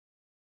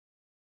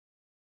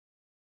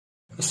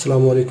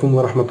Assalamu alaikum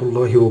wa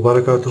rahmatullahi wa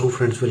barakatuhu.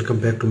 Friends, welcome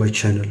back to my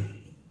channel.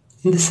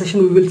 In this session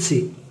we will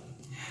see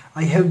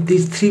I have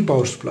these three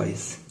power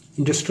supplies,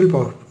 industrial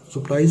power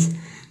supplies,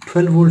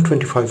 12 volt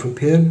 25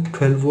 ampere,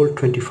 12 volt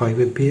 25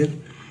 ampere,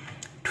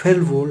 12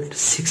 volt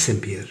 6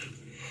 ampere.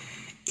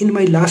 In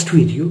my last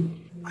video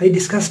I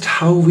discussed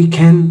how we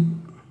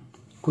can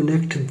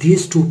connect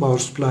these two power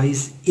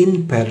supplies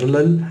in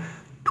parallel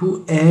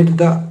to add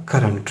the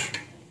current.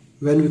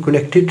 When we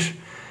connect it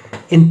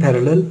in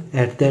parallel,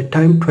 at that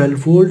time 12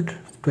 volt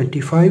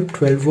 25,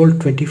 12 volt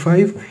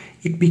 25,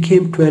 it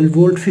became 12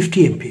 volt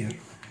 50 ampere.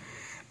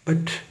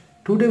 But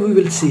today we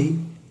will see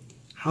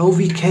how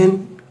we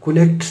can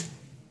connect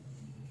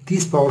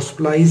these power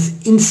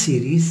supplies in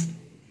series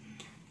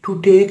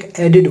to take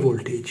added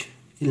voltage.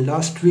 In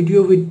last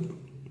video we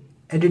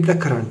added the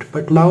current,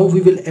 but now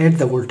we will add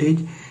the voltage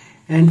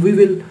and we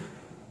will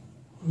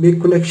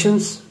make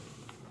connections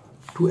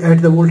to add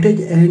the voltage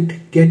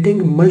and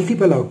getting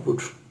multiple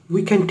outputs.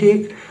 We can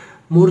take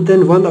more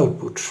than one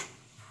output.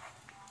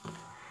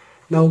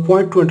 Now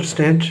point to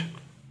understand,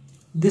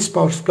 this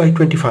power supply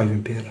 25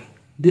 ampere,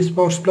 this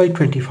power supply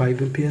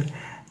 25 ampere,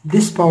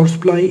 this power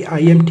supply I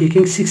am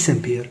taking 6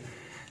 ampere.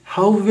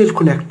 How we will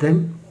connect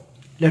them?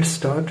 Let's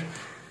start.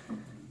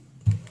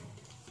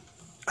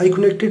 I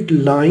connected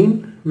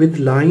line with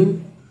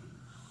line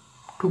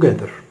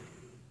together.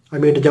 I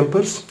made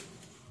jumpers,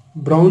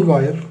 brown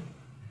wire,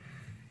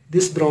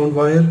 this brown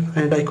wire,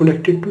 and I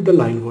connected to the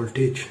line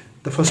voltage,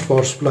 the first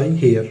power supply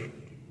here.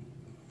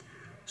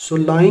 So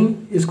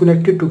line is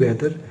connected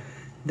together,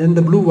 then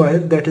the blue wire,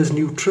 that is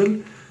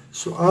neutral.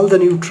 So all the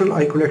neutral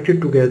I connected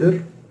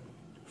together,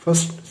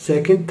 first,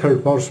 second,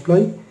 third power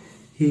supply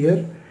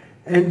here,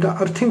 and the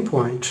earthing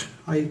point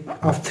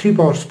of three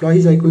power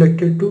supplies I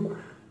connected to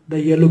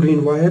the yellow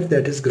green wire,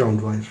 that is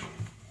ground wire.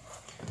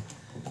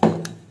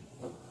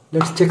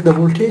 Let's check the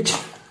voltage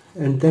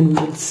and then we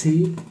will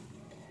see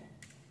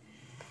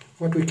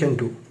what we can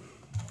do.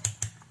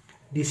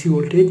 DC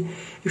voltage.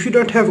 If you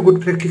don't have a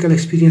good practical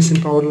experience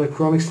in power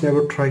electronics,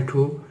 never try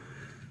to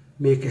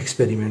make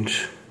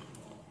experiments.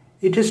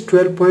 It is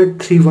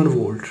 12.31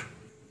 volt.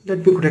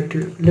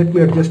 Let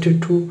me adjust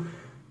it to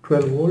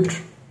 12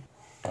 volt.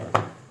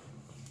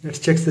 Let's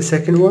check the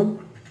second one.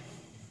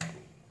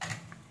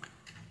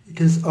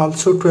 It is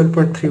also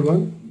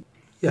 12.31.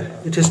 Yeah,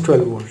 it is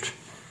 12 volt.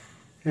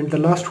 And the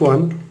last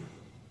one,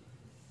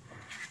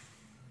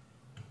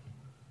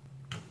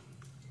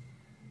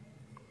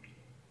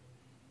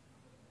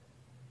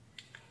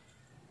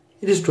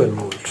 it is 12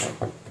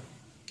 volt.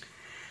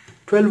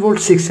 12 volt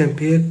 6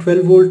 ampere,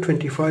 12 volt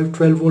 25,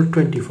 12 volt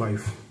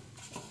 25.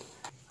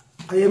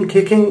 I am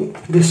taking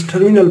this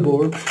terminal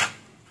board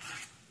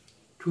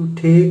to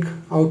take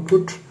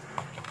output.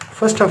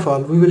 First of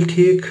all, we will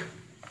take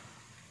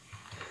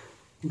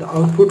the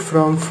output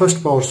from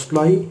first power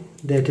supply,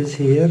 that is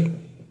here.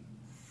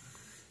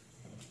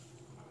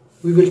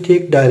 We will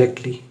take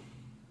directly.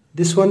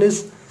 This one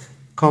is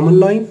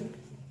common line,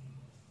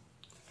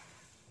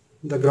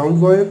 the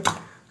ground wire.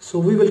 So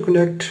we will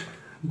connect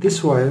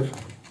this wire,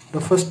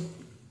 the first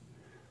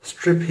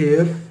strip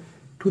here,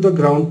 to the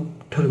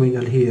ground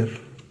terminal here.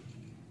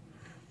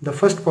 The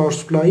first power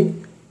supply,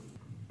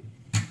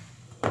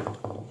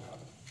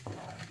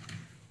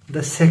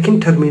 the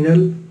second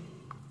terminal,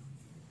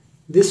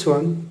 this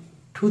one,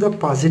 to the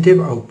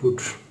positive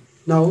output.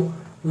 Now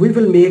we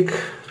will make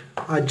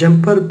a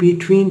jumper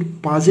between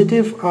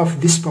positive of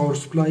this power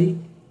supply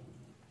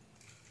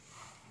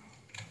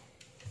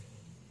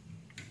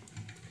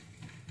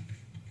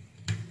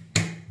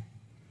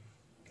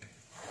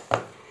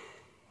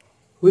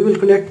we will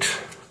connect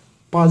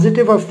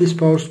positive of this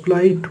power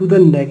supply to the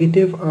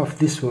negative of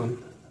this one.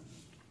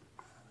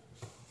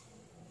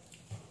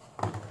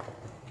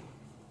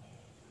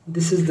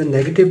 This is the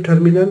negative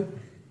terminal.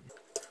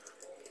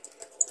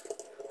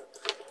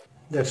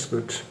 That's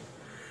good.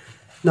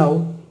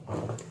 Now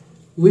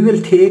we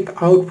will take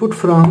output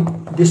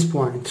from this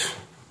point.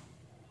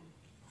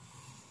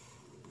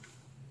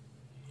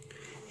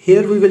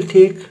 Here we will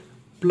take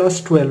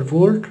plus 12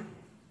 volt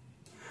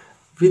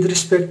with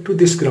respect to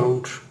this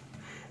ground.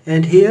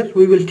 And here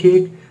we will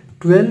take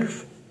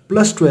 12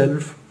 plus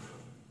 12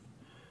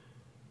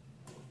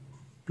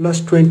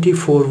 plus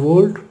 24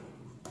 volt,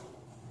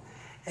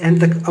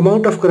 and the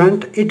amount of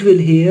current it will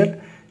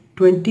here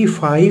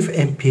 25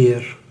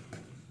 ampere,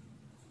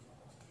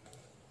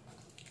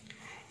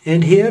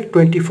 and here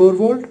 24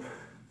 volt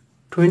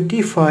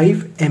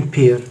 25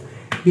 ampere,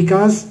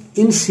 because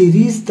in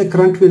series the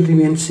current will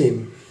remain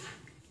same.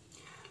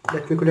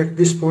 Let me connect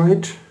this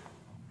point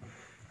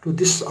to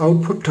this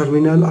output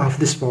terminal of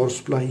this power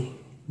supply,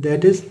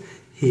 that is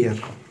here.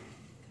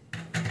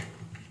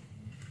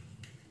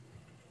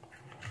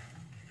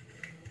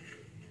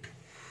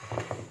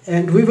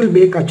 And we will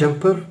make a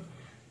jumper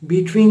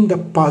between the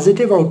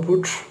positive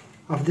output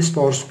of this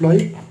power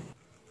supply.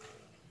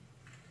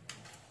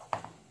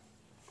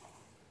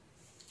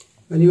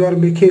 When you are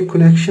making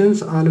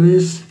connections,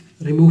 always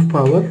remove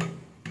power.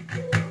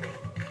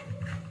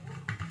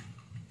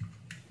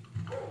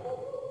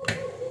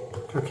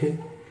 Okay,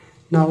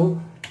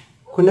 now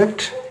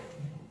connect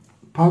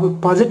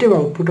positive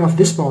output of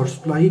this power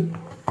supply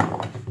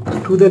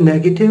to the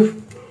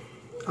negative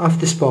of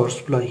this power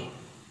supply.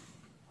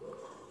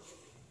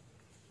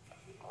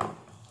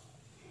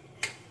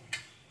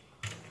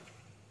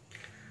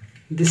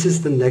 This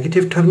is the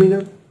negative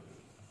terminal,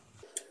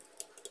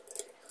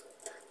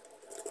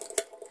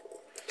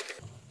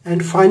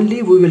 and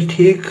finally we will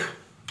take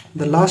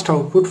the last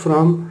output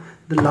from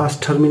the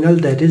last terminal,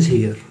 that is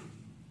here.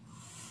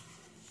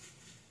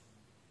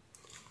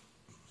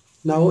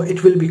 Now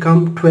it will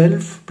become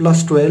 12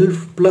 plus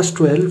 12 plus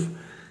 12,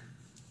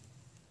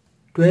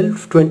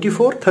 12,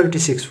 24,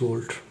 36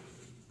 volt.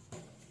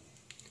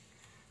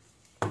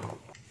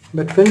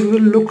 But when we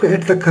will look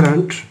at the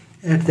current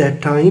at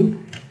that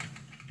time,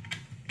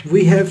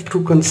 we have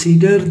to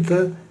consider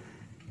the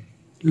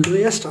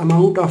lowest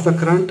amount of the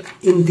current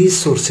in these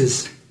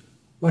sources.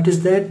 What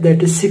is that?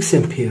 That is 6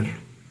 ampere.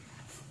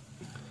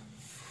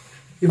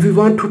 If we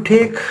want to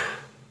take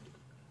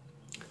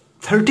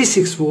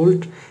 36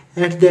 volt,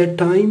 at that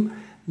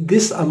time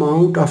this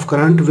amount of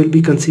current will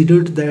be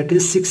considered, that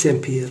is 6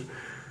 ampere.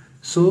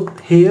 So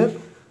here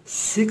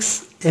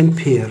 6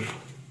 ampere.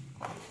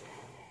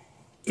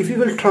 If we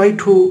will try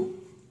to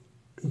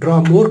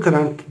draw more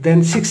current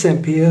than 6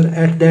 ampere,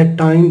 at that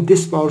time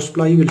this power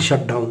supply will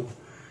shut down.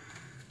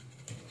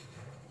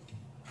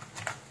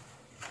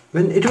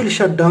 When it will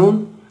shut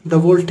down, the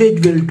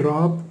voltage will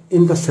drop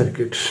in the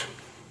circuit.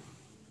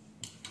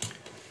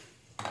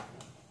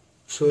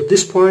 So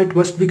this point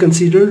must be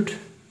considered.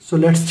 So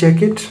let's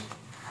check it.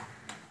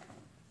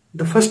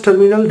 The first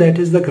terminal, that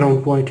is the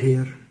ground point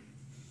here.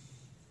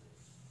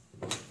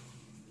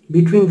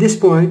 Between this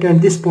point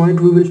and this point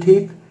we will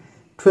take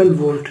 12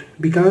 volt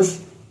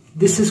because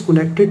this is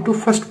connected to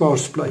first power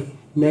supply,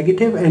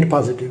 negative and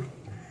positive.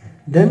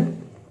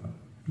 Then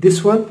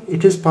this one,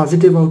 it is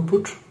positive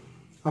output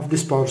of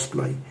this power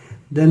supply.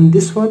 Then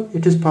this one,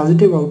 it is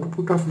positive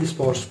output of this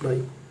power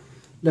supply.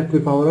 Let me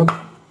power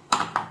up.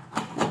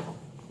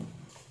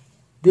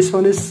 This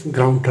one is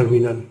ground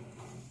terminal.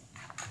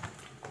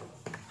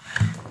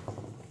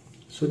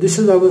 So this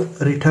is our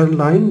return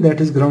line,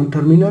 that is ground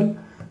terminal.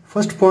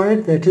 First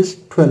point, that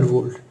is 12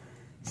 volt.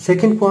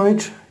 Second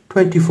point,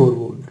 24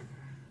 volt.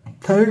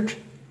 Third,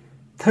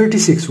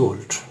 36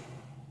 volt.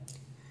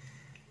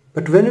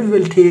 But when we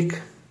will take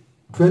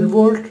 12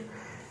 volt,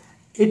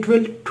 it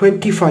will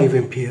 25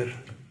 ampere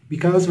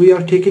because we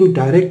are taking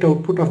direct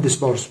output of this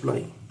power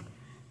supply.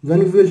 When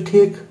we will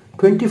take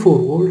 24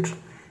 volt,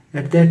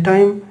 at that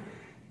time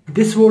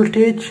this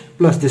voltage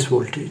plus this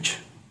voltage,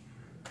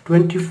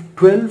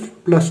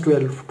 12 plus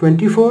 12,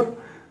 24,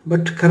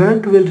 but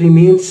current will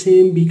remain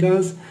same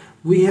because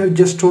we have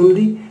just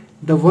only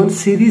the one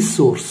series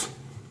source.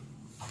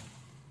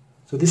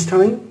 So this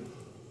time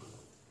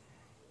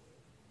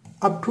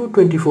up to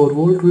 24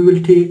 volt we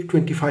will take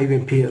 25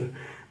 ampere,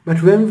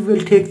 but when we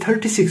will take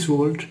 36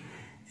 volt,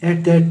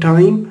 at that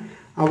time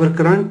our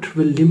current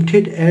will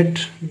limited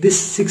at this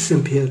 6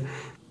 ampere.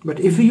 But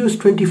if we use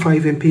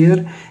 25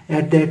 ampere,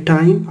 at that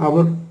time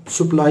our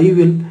supply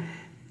will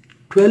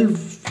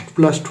 12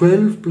 plus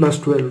 12 plus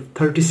 12,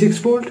 36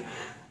 volt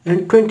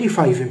and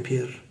 25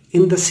 ampere.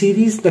 In the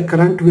series the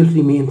current will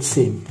remain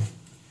same.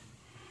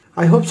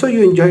 I hope so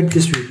you enjoyed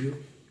this video.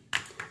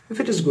 If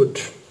it is good,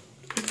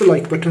 hit the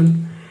like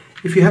button.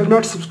 If you have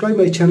not subscribed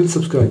my channel,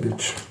 subscribe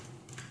it.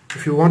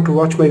 If you want to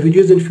watch my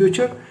videos in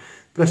future,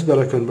 press the bell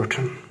icon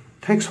button.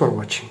 Thanks for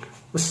watching.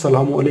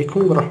 Assalamu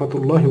alaikum wa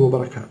rahmatullahi wa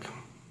barakatuh.